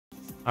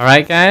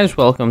Alright guys,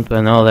 welcome to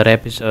another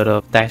episode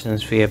of Dyson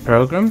Sphere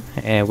Program.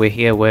 We're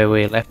here where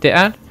we left it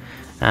at.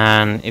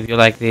 And if you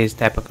like this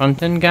type of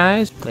content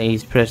guys,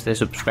 please press the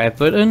subscribe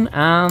button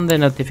and the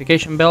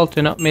notification bell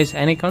to not miss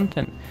any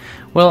content.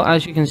 Well,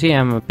 as you can see,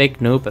 I'm a big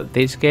noob at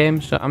this game,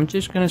 so I'm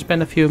just going to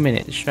spend a few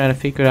minutes trying to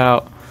figure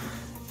out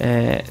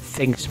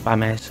things by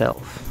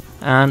myself.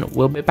 And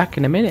we'll be back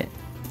in a minute.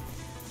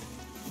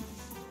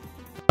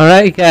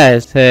 Alright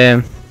guys,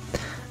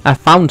 I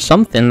found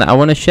something that I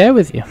want to share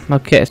with you.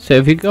 Okay, so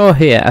if you go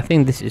here, I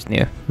think this is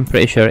new, I'm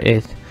pretty sure it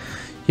is.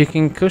 You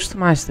can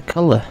customize the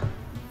color.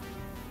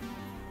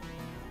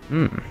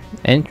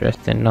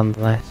 Interesting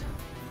nonetheless.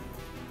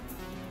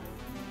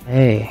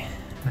 Hey,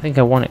 I think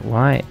I want it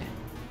white.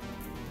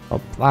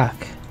 Or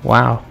black.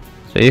 Wow.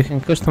 So you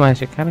can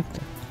customize your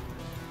character.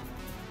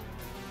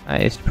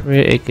 That is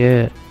pretty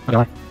good. I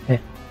like it.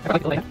 I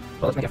like it later.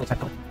 Well, let's make it full type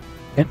color.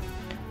 Okay.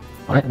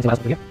 Alright, let's see what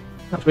else we got.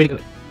 That's really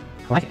good.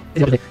 I like it.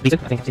 This is a reason.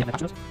 I think I've seen it in my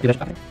bachelor's. Do that.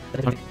 That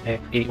is only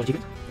 81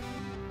 achievements.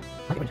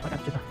 I like it. I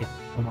like that. Yeah.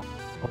 One more.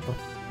 Oh,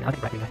 yeah, I like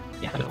it right here.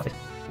 Yeah, I like this.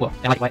 Whoa.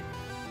 I like it white.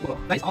 Whoa.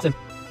 That is awesome.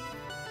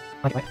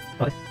 I like it white.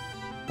 I like this.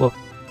 Whoa.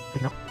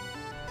 Freaking out.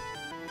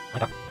 I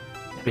like that.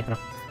 Yeah, green. I don't know.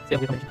 See,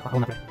 we're going to hold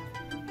on that red.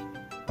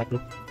 Light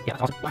blue. Yeah,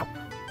 that's awesome. Wow.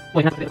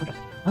 Wait, not a bit of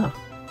contrast. Oh.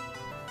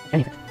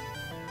 Anything.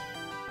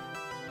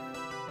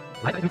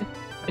 Light that, anything?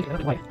 I think it's a little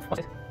bit white.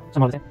 What's this?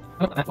 Some more the same.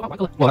 Oh, wow, white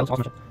color. Whoa, that was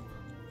awesome.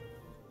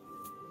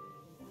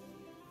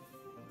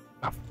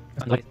 Wow.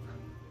 That's like it.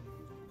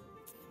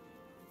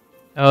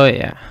 Oh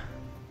yeah.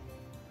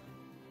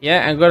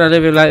 Yeah, I'm gonna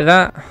leave it like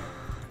that.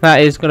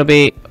 That is gonna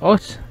be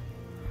us.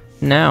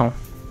 Now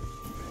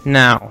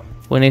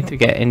we need to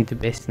get into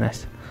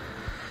business.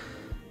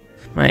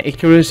 My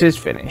Icarus is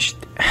finished,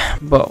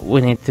 but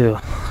we need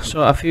to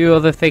sort a few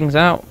other things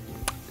out.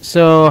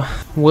 So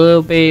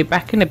we'll be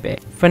back in a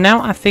bit. For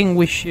now, I think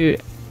we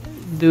should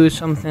do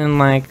something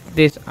like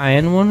this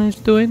iron one is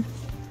doing,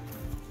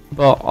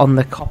 but on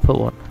the copper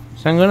one.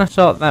 So I'm gonna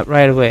sort that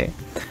right away.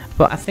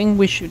 But I think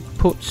we should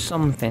put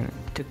something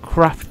to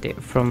craft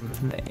it from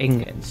the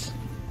ingots,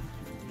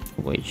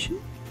 which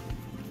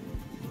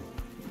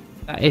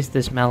that is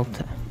the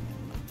smelter.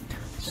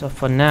 So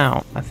for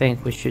now, I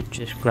think we should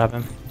just grab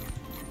him.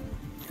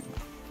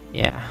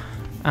 Yeah,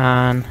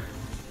 and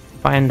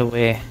find a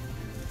way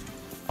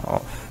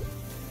of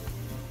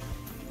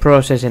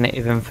processing it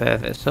even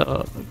further.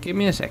 So give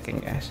me a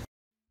second guys.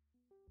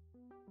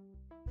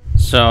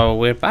 So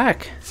we're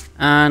back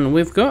and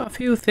we've got a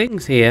few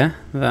things here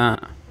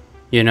that,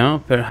 you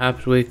know,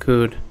 perhaps we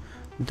could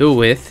do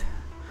with.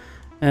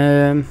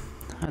 I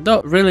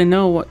don't really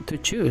know what to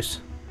choose.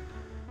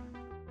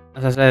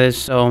 As I said, there's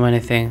so many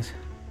things.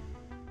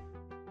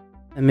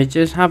 Let me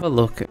just have a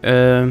look.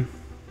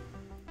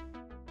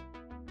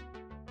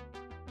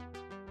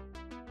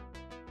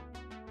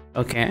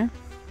 Okay,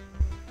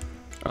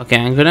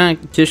 I'm gonna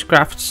just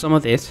craft some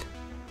of this,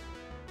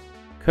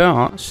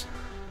 cause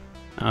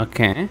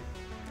okay,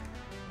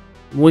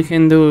 we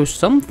can do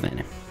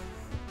something.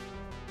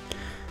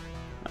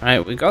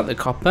 Alright, we got the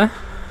copper,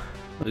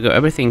 we got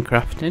everything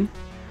crafted.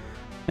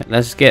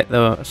 Let's get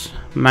those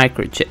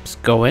microchips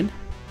going.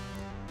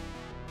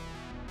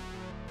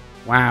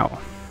 Wow,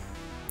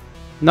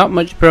 not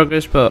much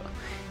progress, but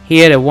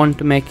here I want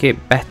to make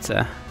it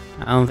better.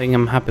 I don't think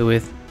I'm happy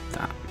with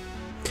that.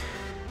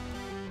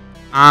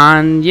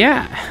 And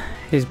yeah,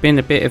 it's been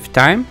a bit of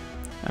time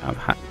I've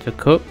had to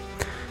cook,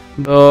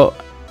 but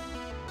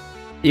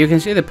you can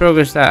see the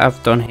progress that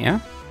I've done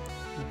here.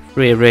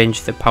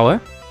 Rearrange the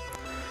power.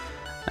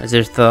 I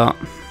just thought,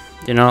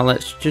 you know,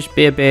 let's just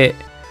be a bit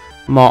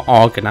more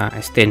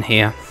organized in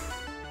here.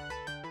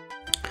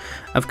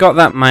 I've got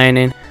that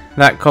mining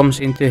that comes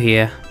into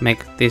here,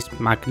 make these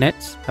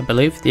magnets, I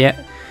believe. Yeah,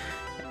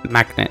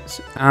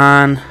 magnets,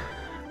 and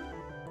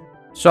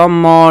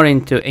some more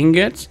into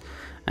ingots,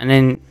 and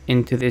then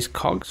into these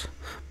cogs.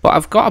 But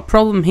I've got a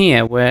problem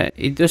here where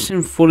it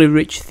doesn't fully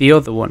reach the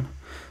other one,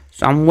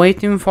 so I'm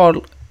waiting for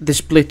the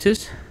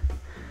splitters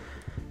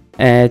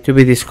to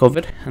be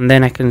discovered, and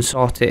then I can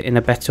sort it in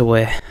a better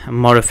way and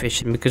more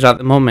efficient, because at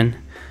the moment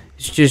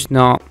it's just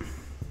not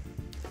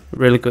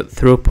really good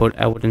throughput,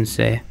 I wouldn't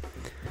say.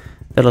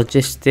 The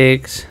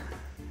logistics,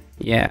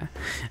 yeah,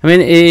 I mean,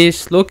 it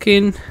is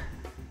looking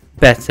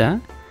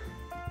better,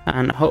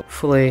 and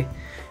hopefully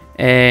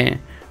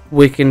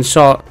we can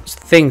sort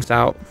things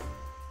out.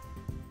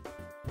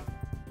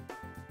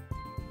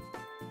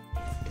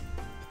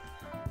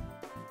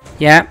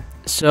 Yeah,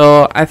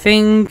 so I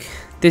think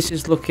this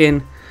is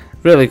looking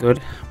really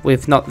good.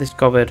 We've not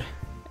discovered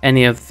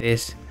any of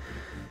these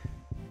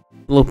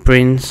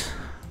blueprints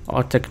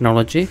or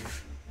technology,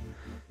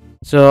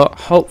 so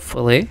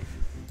hopefully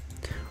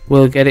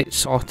we'll get it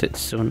sorted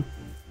soon.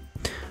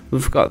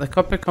 We've got the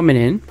copper coming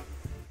in,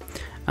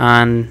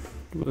 and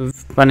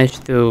we've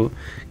managed to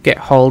get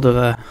hold of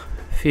a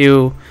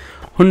few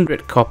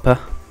hundred copper.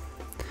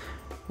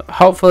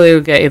 Hopefully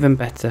it'll get even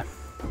better.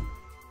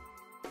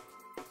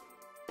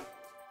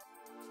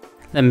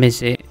 Let me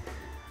see.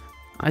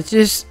 I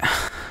just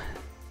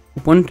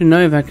want to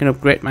know if I can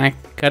upgrade my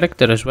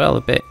character as well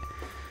a bit.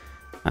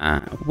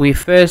 We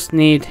first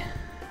need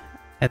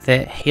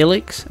the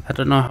helix. I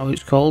don't know how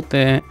it's called,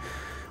 the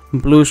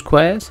blue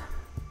squares.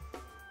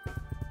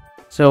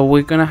 So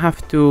we're gonna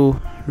have to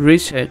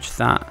research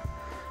that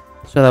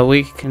so that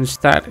we can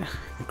start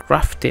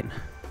crafting.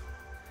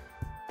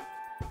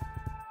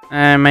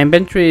 My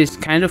inventory is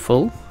kind of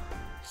full,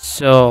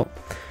 so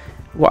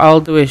what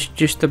I'll do is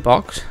just a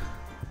box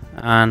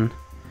and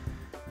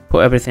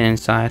put everything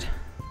inside.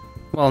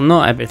 Well,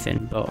 not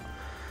everything, but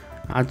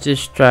I'll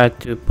just try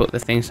to put the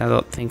things I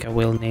don't think I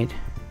will need.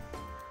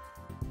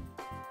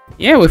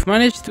 Yeah, we've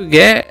managed to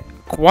get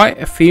quite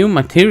a few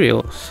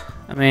materials.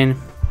 I mean,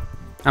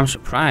 I'm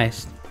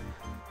surprised.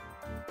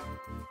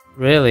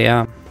 Really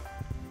am.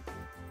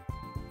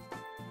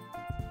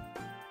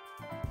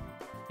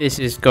 This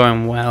is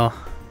going well.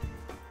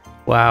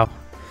 Wow.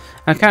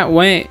 I can't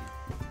wait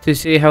to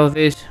see how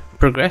this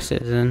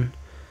progresses and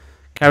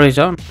carries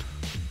on.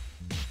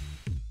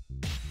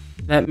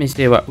 Let me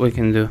see what we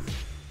can do.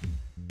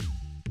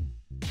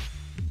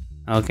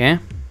 Okay.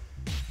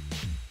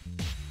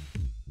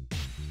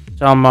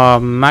 Some more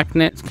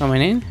magnets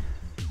coming in.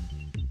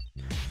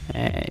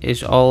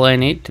 Is all I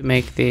need to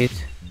make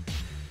these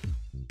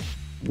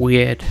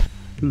weird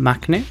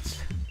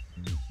magnets.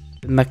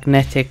 The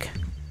magnetic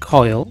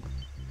coil.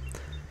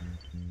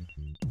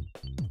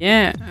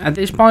 Yeah, at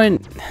this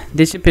point,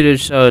 this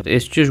episode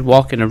is just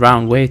walking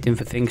around waiting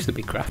for things to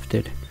be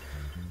crafted.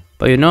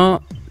 But you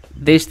know,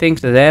 these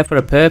things are there for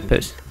a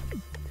purpose.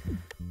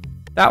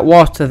 That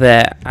water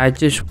there, I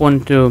just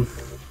want to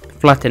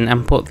flatten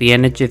and put the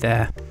energy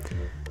there,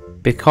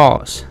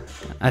 because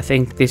I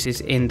think this is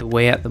in the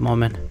way at the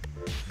moment.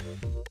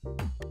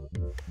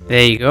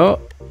 There you go.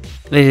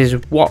 This is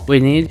what we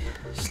need.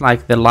 It's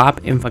like the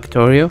lab in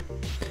Factorio.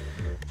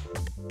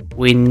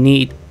 We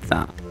need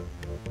that.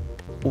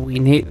 We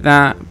need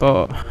that,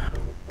 but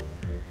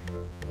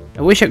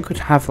I wish I could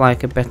have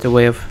like a better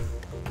way of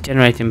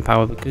generating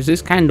power, because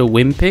it's kind of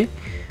wimpy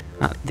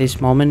at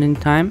this moment in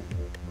time.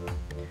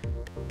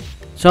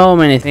 So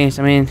many things.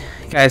 I mean,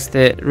 guys,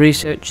 the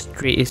research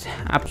tree is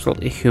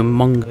absolutely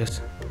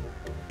humongous.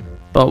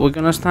 But we're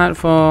gonna start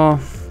for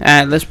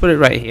let's put it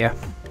right here.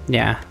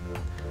 Yeah,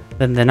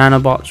 then the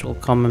nanobots will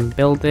come and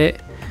build it.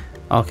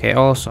 Okay,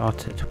 all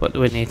sorted. What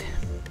do we need?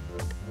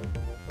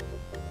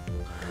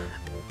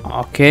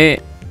 Okay,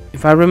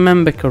 if I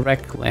remember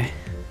correctly,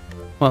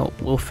 well,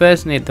 we'll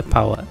first need the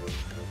power.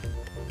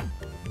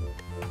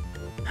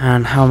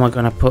 And how am I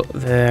gonna put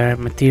the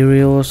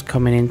materials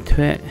coming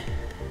into it?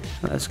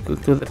 Let's go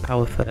through the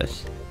power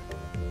first.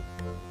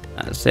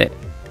 That's it.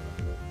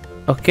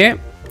 Okay,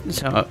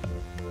 so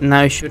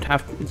now it should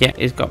have, yeah,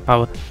 it's got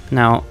power.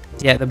 Now,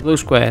 yeah, the blue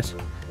squares,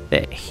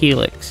 the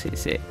helix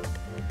is it.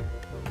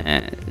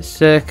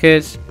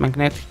 Circuits,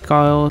 magnetic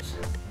coils.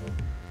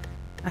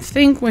 I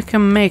think we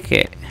can make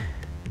it.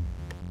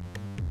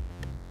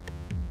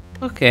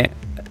 Okay,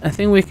 I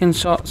think we can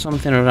sort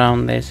something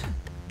around this.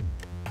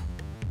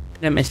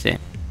 Let me see.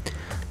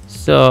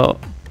 So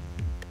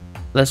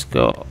let's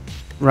go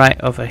right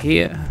over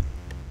here.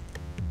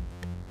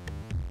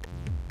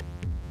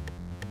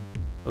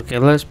 Okay,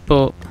 let's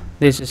put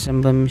this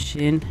assembly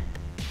machine.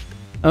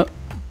 Oh,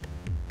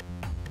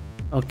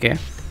 okay.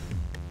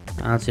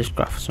 I'll just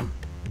craft some.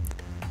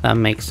 That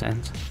makes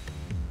sense.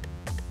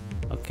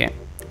 Okay.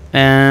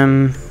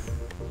 I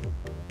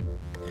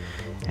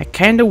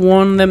kind of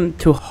want them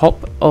to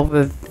hop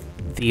over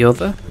the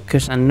other,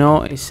 because I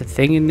know it's a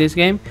thing in this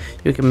game.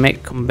 You can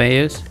make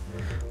conveyors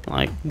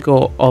like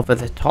go over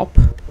the top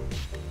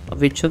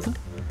of each other.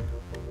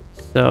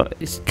 So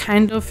it's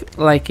kind of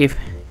like if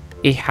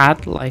it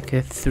had like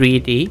a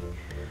 3D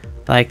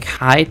like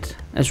height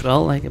as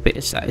well, like a bit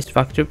of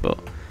satisfactory, but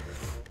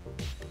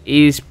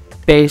is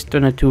based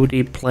on a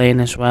 2D plane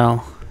as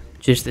well,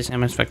 just the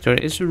same as Factory.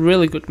 It's a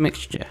really good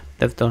mixture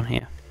they've done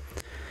here.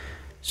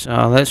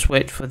 So let's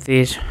wait for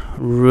these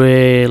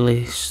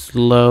really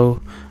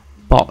slow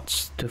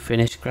bots to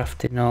finish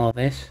crafting all of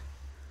this.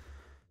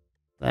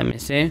 Let me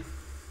see.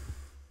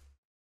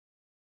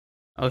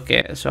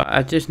 Okay, so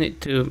I just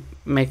need to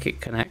make it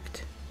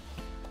connect.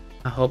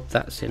 I hope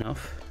that's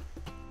enough,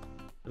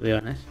 to be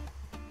honest.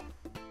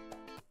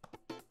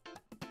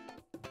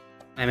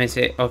 Let me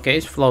see. Okay,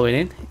 it's flowing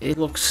in. It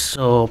looks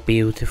so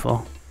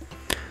beautiful.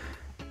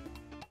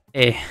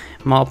 Hey,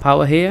 more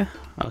power here.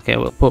 Okay,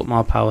 we'll put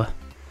more power.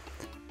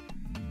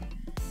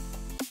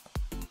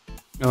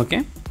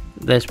 Okay,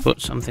 let's put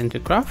something to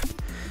craft.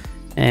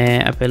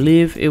 I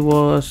believe it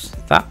was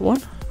that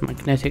one,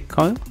 magnetic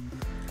coil.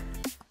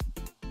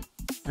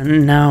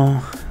 And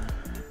now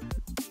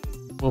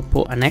we'll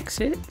put an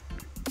exit.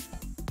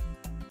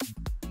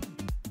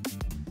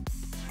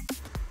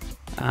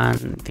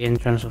 And the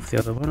entrance of the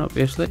other one,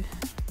 obviously.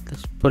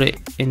 Let's put it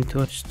into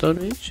a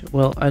storage.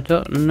 Well, I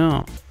don't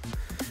know.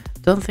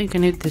 Don't think I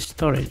need this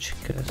storage,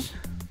 because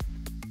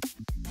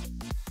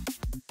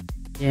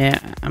yeah,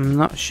 I'm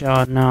not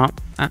sure. No,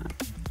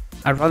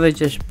 I'd rather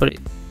just put it.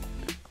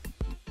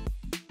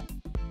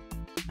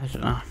 I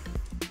don't know.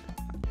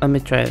 Let me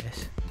try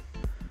this.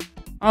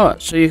 Oh,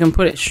 so you can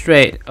put it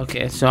straight.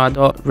 Okay, so I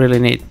don't really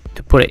need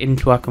to put it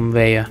into a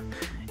conveyor,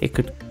 it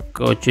could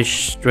go just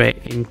straight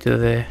into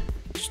the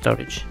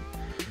storage.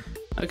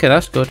 Okay,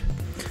 that's good.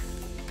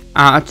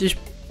 I just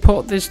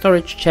put the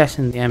storage chest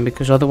in the end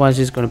because otherwise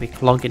it's going to be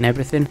clogging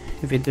everything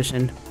if it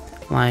doesn't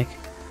like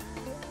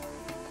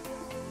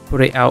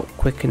put it out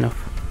quick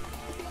enough.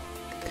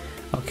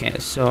 Okay,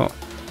 so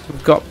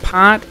we've got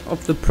part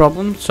of the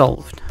problem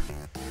solved,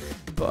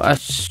 but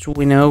as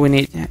we know, we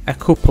need a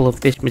couple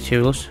of these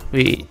materials.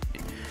 We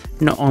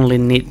not only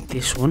need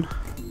this one,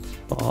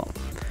 but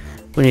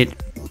we need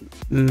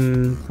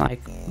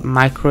like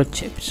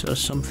microchips or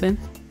something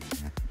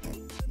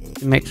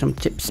to make some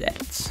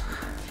chipsets.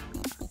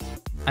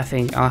 I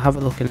think I'll have a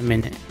look in a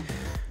minute.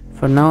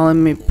 For now, let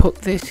me put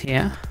this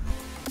here.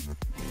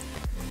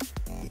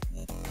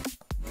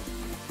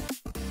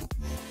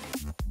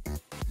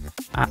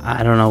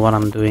 I don't know what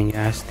I'm doing,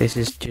 guys. This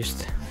is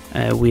just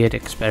a weird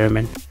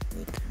experiment.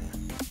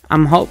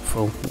 I'm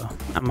hopeful though.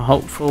 I'm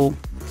hopeful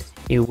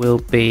it will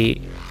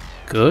be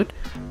good.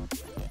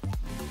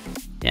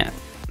 Yeah,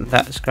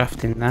 that's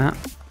crafting that.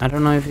 I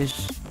don't know if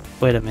it's...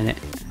 Wait a minute.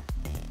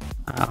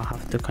 I'll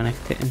have to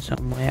connect it in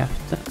some way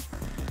after.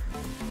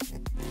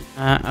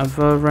 I've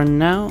run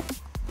out.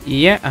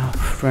 Yeah,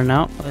 I've run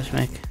out. Let's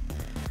make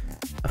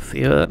a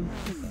few of them.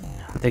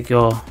 They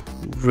go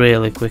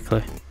really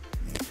quickly.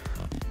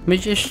 Let me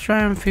just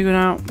try and figure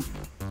out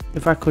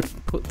if I could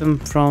put them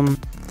from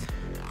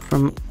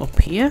up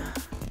here.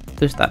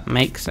 Does that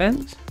make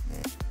sense?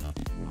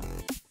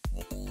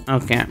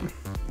 Okay.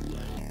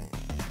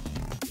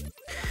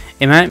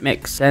 It might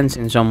make sense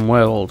in some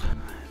world.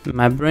 In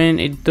my brain,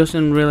 it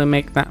doesn't really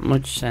make that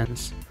much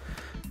sense,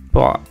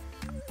 but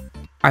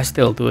I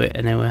still do it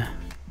anyway.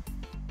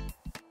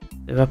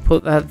 If I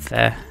put that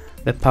there,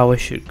 the power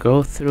should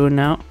go through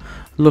now.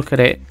 Look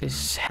at it,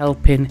 it's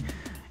helping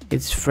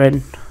its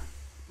friend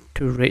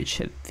to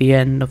reach the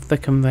end of the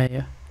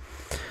conveyor.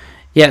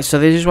 Yeah, so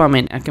this is what I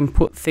mean. I can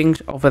put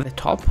things over the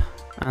top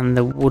and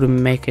they wouldn't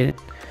make it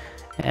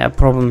a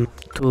problem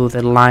to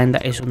the line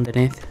that is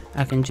underneath.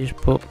 I can just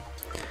put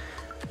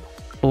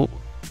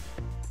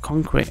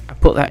concrete. I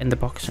put that in the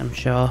box, I'm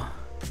sure.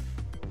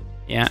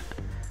 Yeah.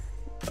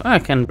 I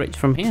can reach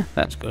from here.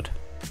 That's good.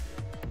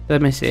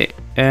 Let me see.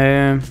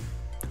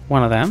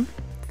 One of them.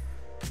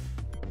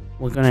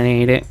 We're gonna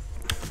need it.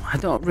 I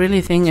don't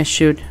really think I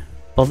should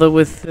bother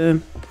with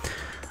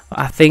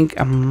I think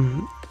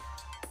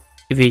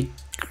if it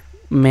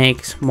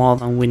makes more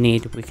than we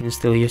need, we can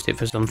still use it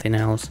for something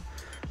else.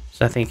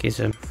 So I think it's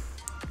a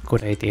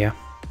good idea.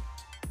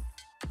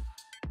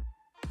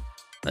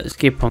 Let's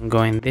keep on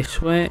going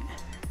this way.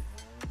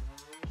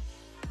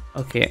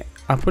 Okay,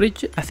 I'll put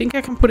it. I think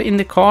I can put it in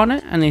the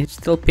corner and it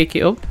still pick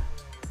it up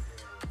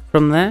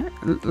from there.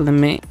 Let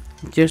me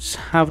just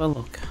have a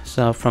look.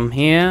 So from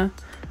here,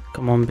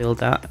 come on, build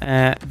that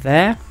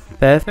there.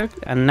 Perfect.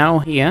 And now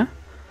here,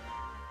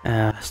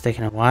 it's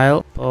taking a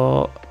while,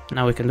 but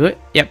now we can do it.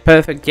 Yeah,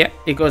 perfect. Yeah,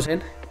 it goes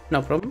in,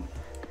 no problem.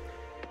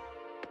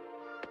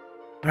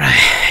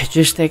 Right, it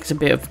just takes a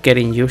bit of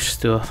getting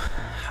used to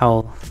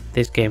how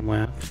this game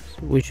works.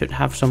 We should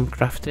have some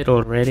crafted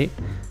already,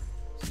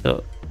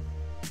 so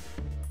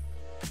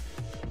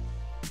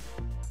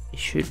it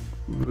should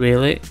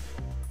really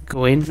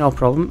go in, no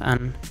problem.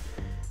 And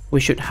we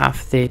should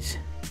have this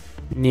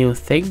new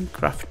thing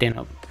crafting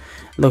up.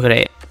 Look at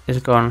it, it's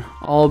gone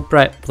all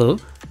bright blue,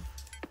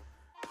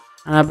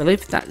 and I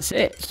believe that's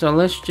it. So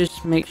let's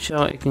just make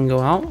sure it can go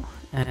out.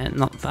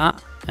 Not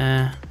that,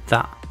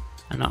 that.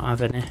 I don't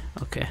have any.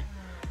 Okay.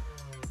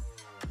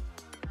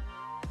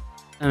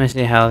 Let me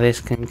see how this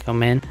can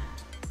come in.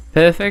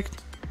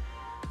 Perfect.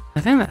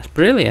 I think that's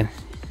brilliant.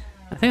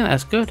 I think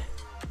that's good.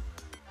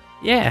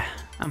 Yeah,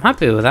 I'm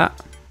happy with that.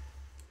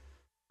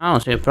 I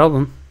don't see a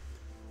problem.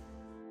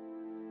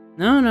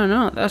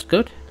 No, that's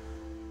good.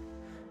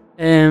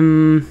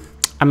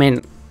 I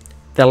mean,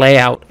 the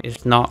layout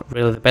is not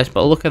really the best,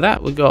 but look at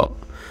that. We got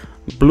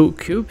blue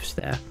cubes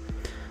there,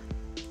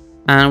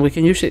 and we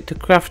can use it to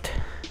craft.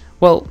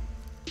 Well,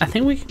 I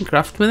think we can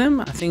craft with them.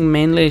 I think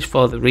mainly it's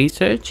for the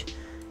research.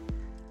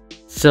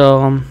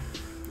 So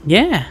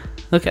yeah,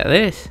 look at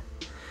this.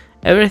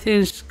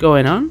 Everything's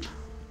going on,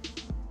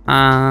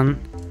 and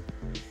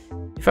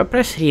if I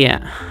press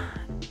here,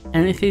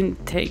 anything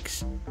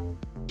takes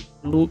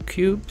blue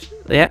cubes.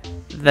 Yeah,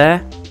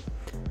 there.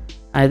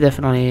 I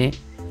definitely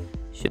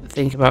should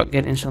think about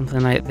getting something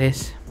like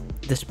this.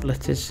 The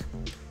splitters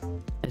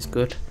is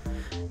good.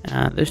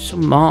 There's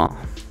some more.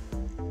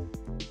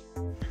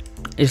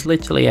 It's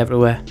literally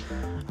everywhere,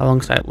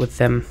 alongside with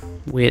them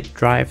weird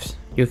drives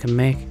you can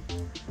make.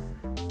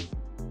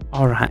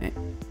 Alright,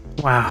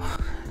 wow,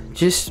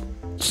 just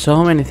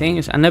so many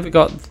things. I never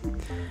got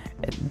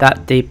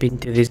that deep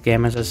into this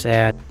game. As I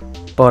said,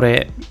 bought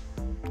it,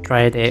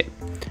 tried it,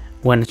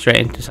 went straight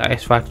into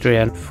Satisfactory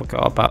and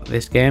forgot about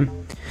this game,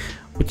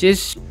 which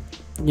is,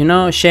 you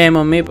know, shame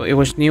on me, but it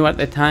was new at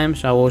the time,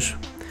 so I was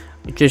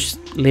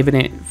just leaving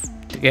it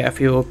to get a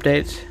few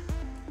updates.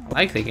 I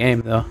like the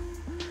game though,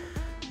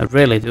 I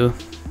really do.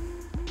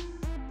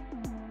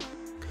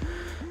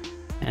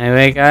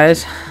 Anyway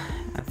guys,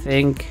 I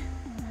think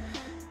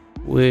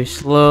we're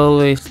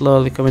slowly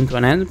coming to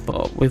an end,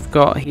 but we've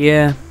got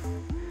here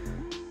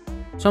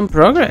some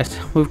progress.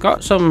 We've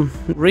got some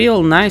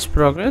real nice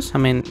progress. I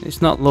mean,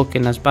 it's not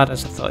looking as bad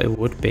as I thought it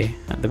would be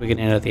at the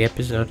beginning of the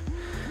episode.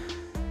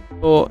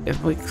 But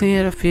if we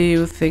clear a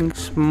few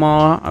things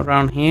more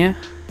around here,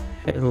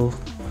 it'll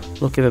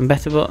look even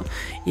better. But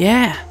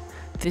yeah,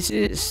 this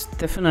is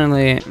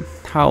definitely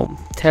how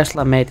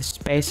Tesla made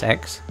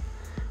SpaceX,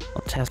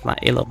 or Tesla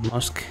Elon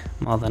Musk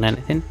more than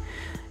anything.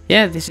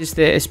 Yeah, this is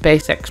the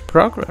SpaceX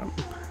program.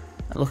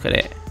 Look at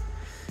it.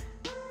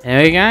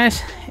 Anyway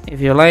guys,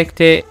 if you liked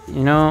it,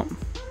 you know,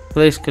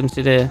 please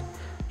consider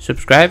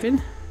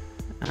subscribing,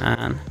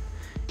 and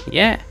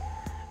yeah,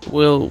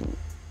 we'll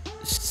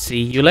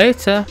see you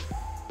later.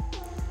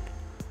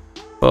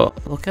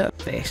 But look at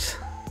this.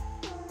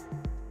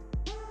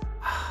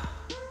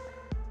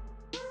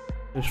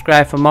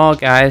 Subscribe for more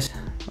guys.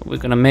 We're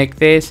gonna make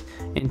this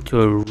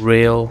into a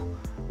real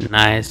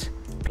nice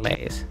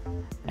place.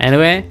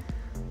 Anyway,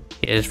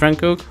 here's Frank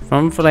Cook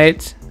from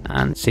FLADES,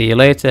 and see you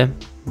later.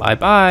 Bye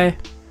bye.